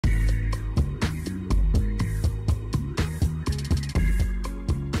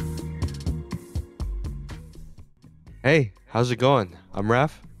Hey, how's it going? I'm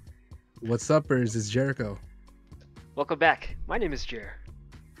Raph. What's uppers? It's Jericho. Welcome back. My name is Jer.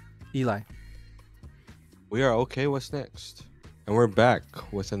 Eli. We are okay. What's next? And we're back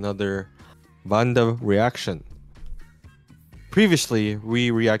with another VANDA reaction. Previously,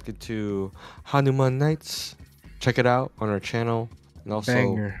 we reacted to Hanuman Nights. Check it out on our channel. And also,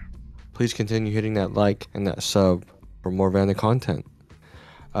 Banger. please continue hitting that like and that sub for more VANDA content.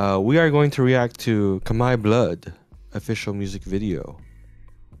 We are going to react to KHMER Blood official music video.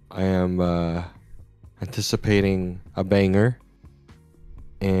 I am anticipating a banger,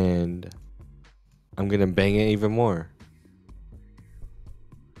 and I'm gonna bang it even more.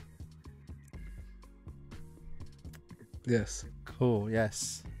 Yes. Cool.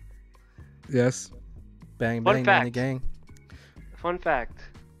 Yes. Yes. Bang Fun bang fact. on the gang. Fun fact,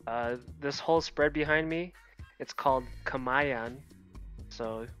 this whole spread behind me, it's called Kamayan.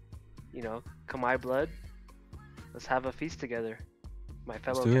 So, you know, KHMER Blood. Let's have a feast together, my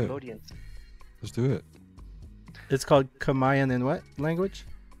fellow do it. Cambodians. Let's do it. It's called Kamayan in what language?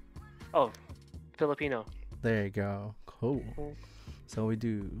 Oh, Filipino. There you go. Cool. Cool. So we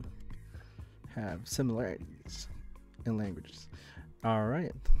do have similarities in languages. All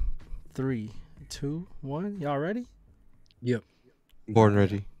right. 3, 2, 1. Y'all ready? Yep. Born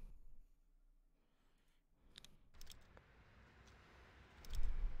ready.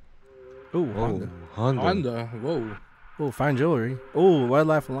 Ooh, Oh, Honda. Honda. Honda. Whoa. Ooh, fine jewelry. Ooh,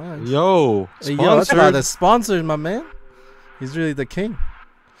 Wildlife Alliance. Yo, Hey, yo, that's a lot sponsored. of sponsors, my man. He's really the king.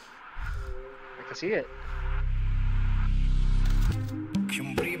 I can see it.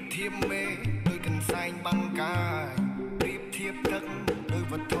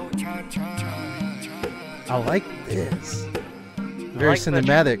 I like this. Very like the-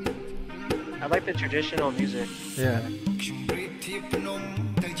 cinematic. I like the traditional music. Yeah.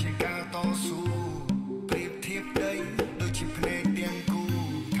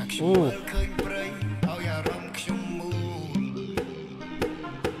 Ooh.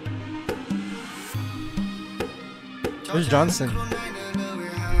 Where's Johnson?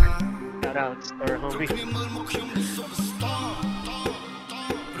 Shout out to our homie.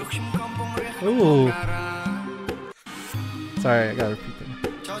 Ooh. Sorry, I gotta repeat that.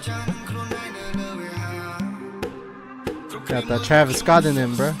 Got that Travis Scott in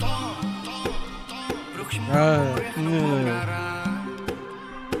him, bro.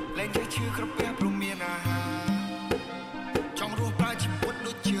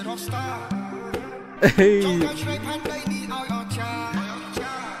 Hey.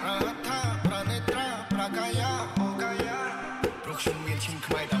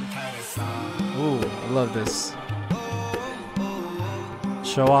 Ooh, I love this.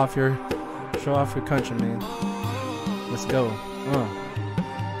 Show off your country, man. Let's go. Oh.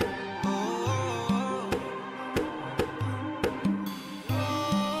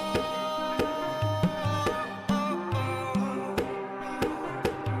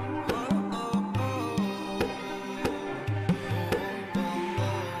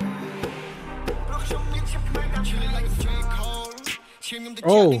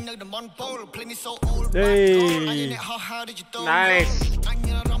 Hey. Nice.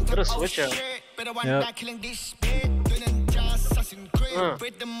 What a switch up. Yep.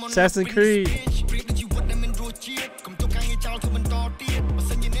 Assassin's Creed.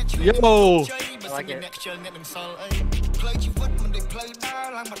 Yo, I like it.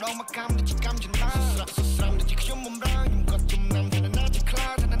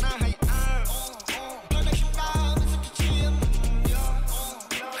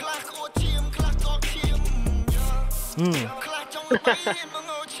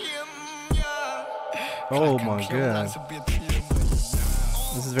 Oh my god.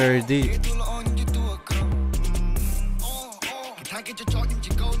 This is very deep.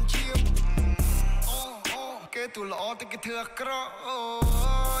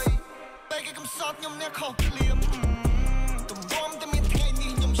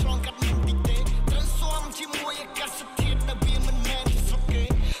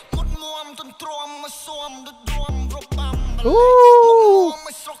 Ooh.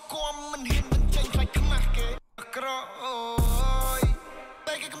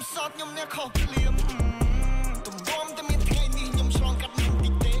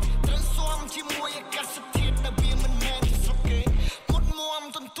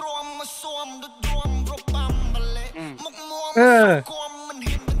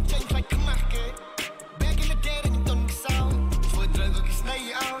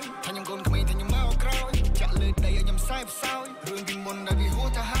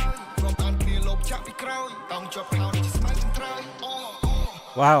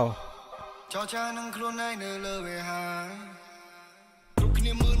 Wow.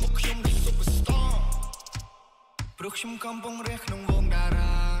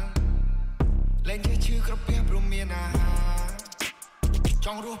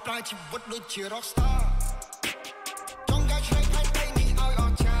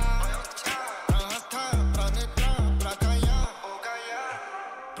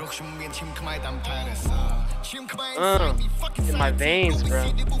 In my veins,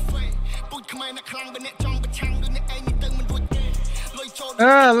 bro.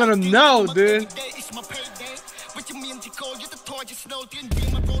 Let him know, dude.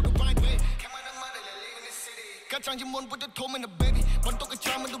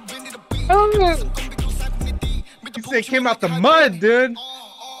 You say it came out the mud, dude.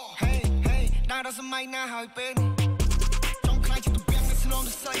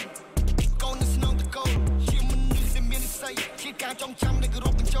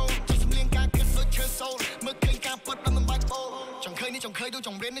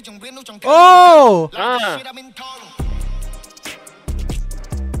 Oh!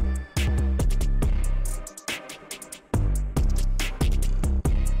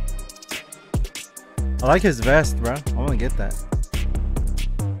 I like his vest, bro. I want to get that.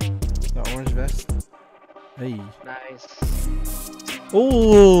 The orange vest. Hey. Nice. Ooh.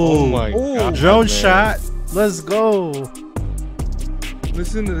 Oh my god. Drone man. shot. Let's go.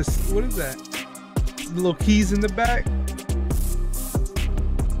 Listen to this. What is that? The little keys in the back.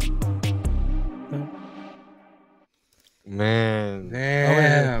 Man.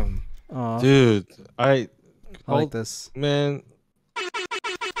 Damn. Aw, Dude, I like this. Man.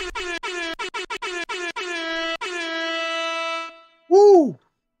 Woo!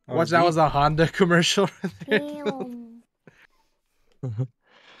 Oh, Watch, that was a Honda commercial. Damn.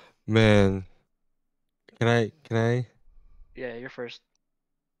 Man. Can I Yeah, you're first.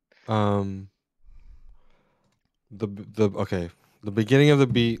 the okay. The beginning of the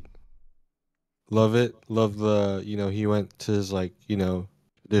beat, love it. Love the, he went to his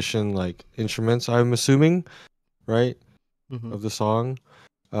tradition instruments, I'm assuming, right? Mhm. Of the song.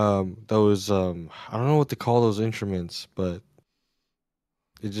 Those I don't know what to call those instruments, but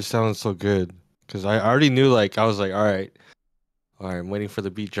it just sounded so good because I already knew, I was like, all right, I'm waiting for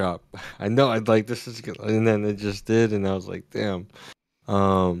the beat drop. I know I'd this is good, and then it just did, and I was like, damn.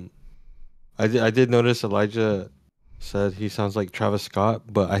 I did notice Elijah said he sounds like Travis Scott,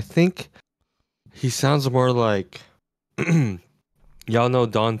 but I think he sounds more like y'all know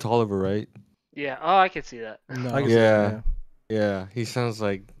Don Toliver, right? Yeah. Oh, I can see that. No. I can see that, Yeah. Yeah, he sounds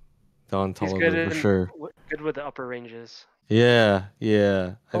like Don He's good Toliver for sure. good with the upper ranges. Yeah,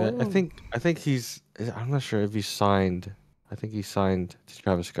 yeah. And I Oh. think he's. I'm not sure if he's signed. I think he's signed to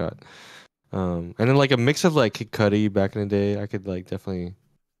Travis Scott. And then a mix of Kid Cudi back in the day. I could definitely,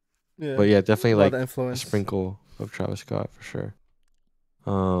 Yeah. but yeah, definitely A lot of a influence. sprinkle of Travis Scott for sure.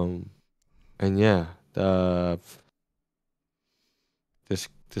 And yeah,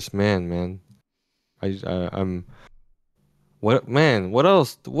 this man. I'm. What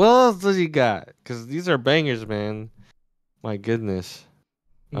else? What else does he got? Because these are bangers, man. My goodness.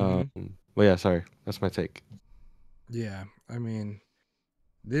 Mhm. But yeah, sorry. That's my take. Yeah, I mean,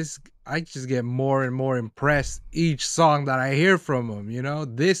 I just get more and more impressed each song that I hear from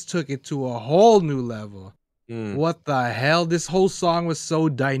him, This took it to a whole new level. What the hell? This whole song was so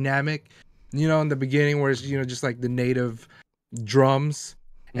dynamic, in the beginning where it's, just the native drums.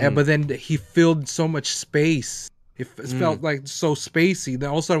 But then he filled so much space. It felt so spacey. Then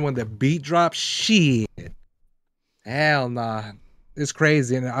all of a sudden when the beat dropped, shit. Hell nah. It's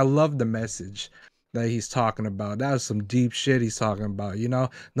crazy. And I love the message that he's talking about. That was some deep shit he's talking about,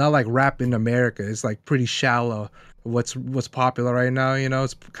 Not like rap in America. It's pretty shallow. What's popular right now,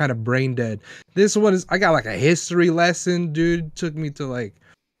 It's kind of brain dead. This one I got a history lesson, dude. Took me to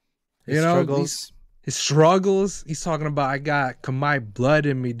His struggles. his struggles. He's talking about, I got Khmer blood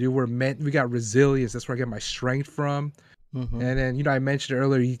in me, dude. We got resilience. That's where I get my strength from. Mhm. And then, I mentioned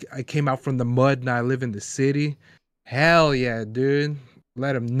earlier, I came out from the mud and I live in the city. Hell yeah, dude.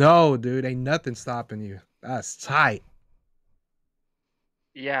 Let him know, dude. Ain't nothing stopping you. That's tight.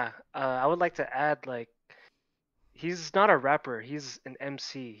 Yeah. I would like to add he's not a rapper. He's an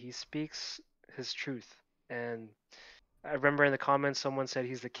MC. He speaks his truth. And I remember in the comments someone said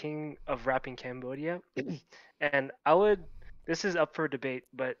he's the king of rapping Cambodia. And this is up for debate,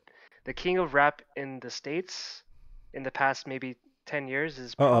 but the king of rap in the States in the past maybe 10 years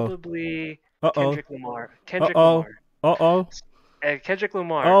is probably Kendrick Lamar. Kendrick Lamar. Kendrick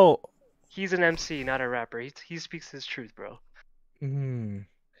Lamar. Oh. He's an MC, not a rapper. He speaks his truth, bro. Mm.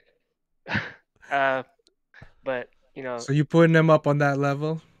 But So you putting him up on that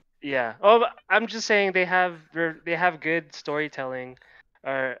level? Yeah. Oh, but I'm just saying they have good storytelling.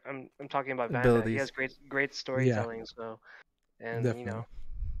 Or I'm talking about Vanda. He Abilities. has great storytelling. So, and Definitely.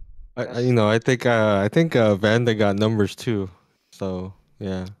 I think Vanda got numbers too. So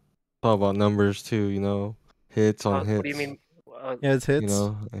yeah, it's all about numbers too. Hits on what do you hits. mean? Yeah, it's hits.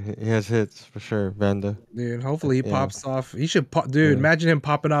 He has hits for sure. Vanda. Dude, hopefully he Yeah. pops off. He should pop. Dude, Yeah. imagine him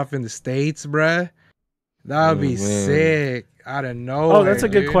popping off in the States, bruh. That would Oh, be man. sick. Out of nowhere. Oh, that's a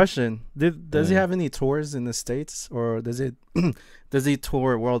good dude. question. Does he Yeah. have any tours in the States, or does he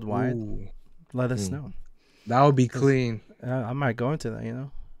tour worldwide? Ooh, Let us know. that would be clean. I might go into that.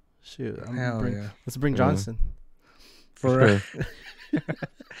 Shoot. Hell yeah. Let's bring Yeah. Johnson. For Sure.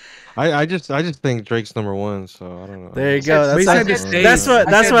 I just think Drake's number one, so I don't know. There you said- go. we That's said what the that's States. what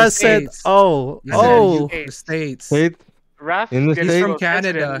I that's said what the I said. States. Oh, I said oh. the States. State? Raph In the gets States? so From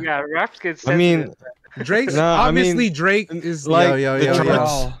Canada. sensitive. Yeah, Raph gets I sensitive. mean, Drake's Nah, I mean, obviously Drake is like yo, the yo, yo.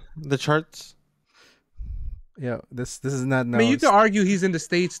 charts. The charts. Yeah, this is not. I mean, you could argue he's in the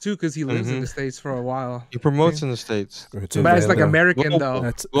States too because he lives in Mhm. the States for a while. He promotes in the States. It's But it's like Vanda. American Global. though.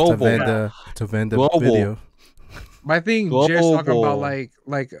 It's a Global. Vanda. It's a Vanda Global. video. But I think Jared's talking about Global.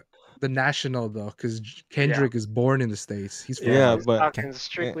 like the national though, because Kendrick is born in the States. He's from Yeah, He's but talking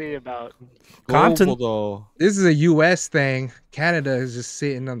strictly about. Compton. global though. this is a US thing. Canada is just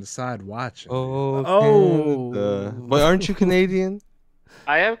sitting on the side watching. Oh, Oh. Canada. But aren't you Canadian?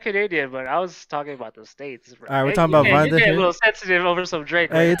 I am Canadian, but I was talking about the States. Bro. All right, we're talking about you Vanda get a here. little sensitive over some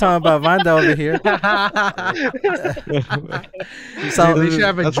Drake. Hey, you're talking about Vanda over here. You sound. They should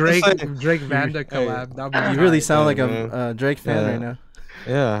have a That's what I'm Drake saying. Drake Vanda collab. That'd be You really tight. sound like Yeah, a man. Drake fan Yeah. right now.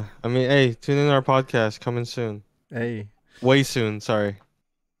 Yeah. I mean, hey, tune in our podcast coming soon. Hey. Way soon. Sorry.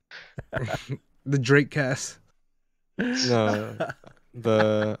 the Drake cast. No,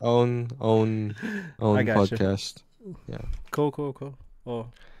 the own I got you. podcast. Cool. Oh.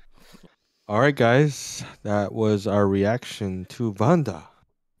 All right, guys, that was our reaction to Vanda,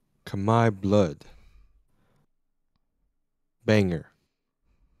 KHMER Blood, banger.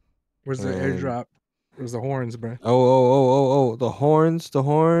 Where's the And- airdrop? Where's the horns, bro? Oh, the horns.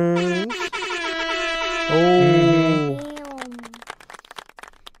 Oh,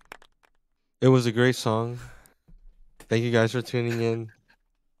 it was a great song. Thank you guys for tuning in.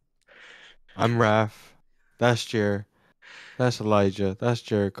 I'm Raph. That's Jer. That's Elijah. That's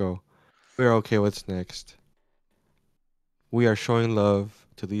Jericho. We're okay. What's next? We are showing love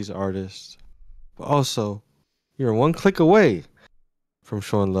to these artists, but also you're one click away from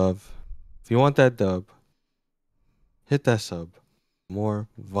showing love. If you want that dub, hit that sub. More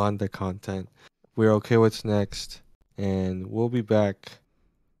Vanda content. We're okay. What's next? And we'll be back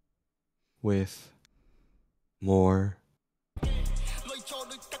with more.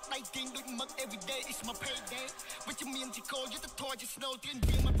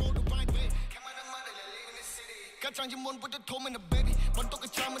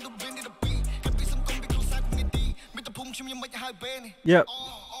 Yep.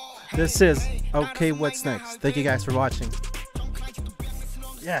 This is Okay What's Next. Thank you guys for watching.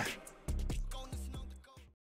 Yeah.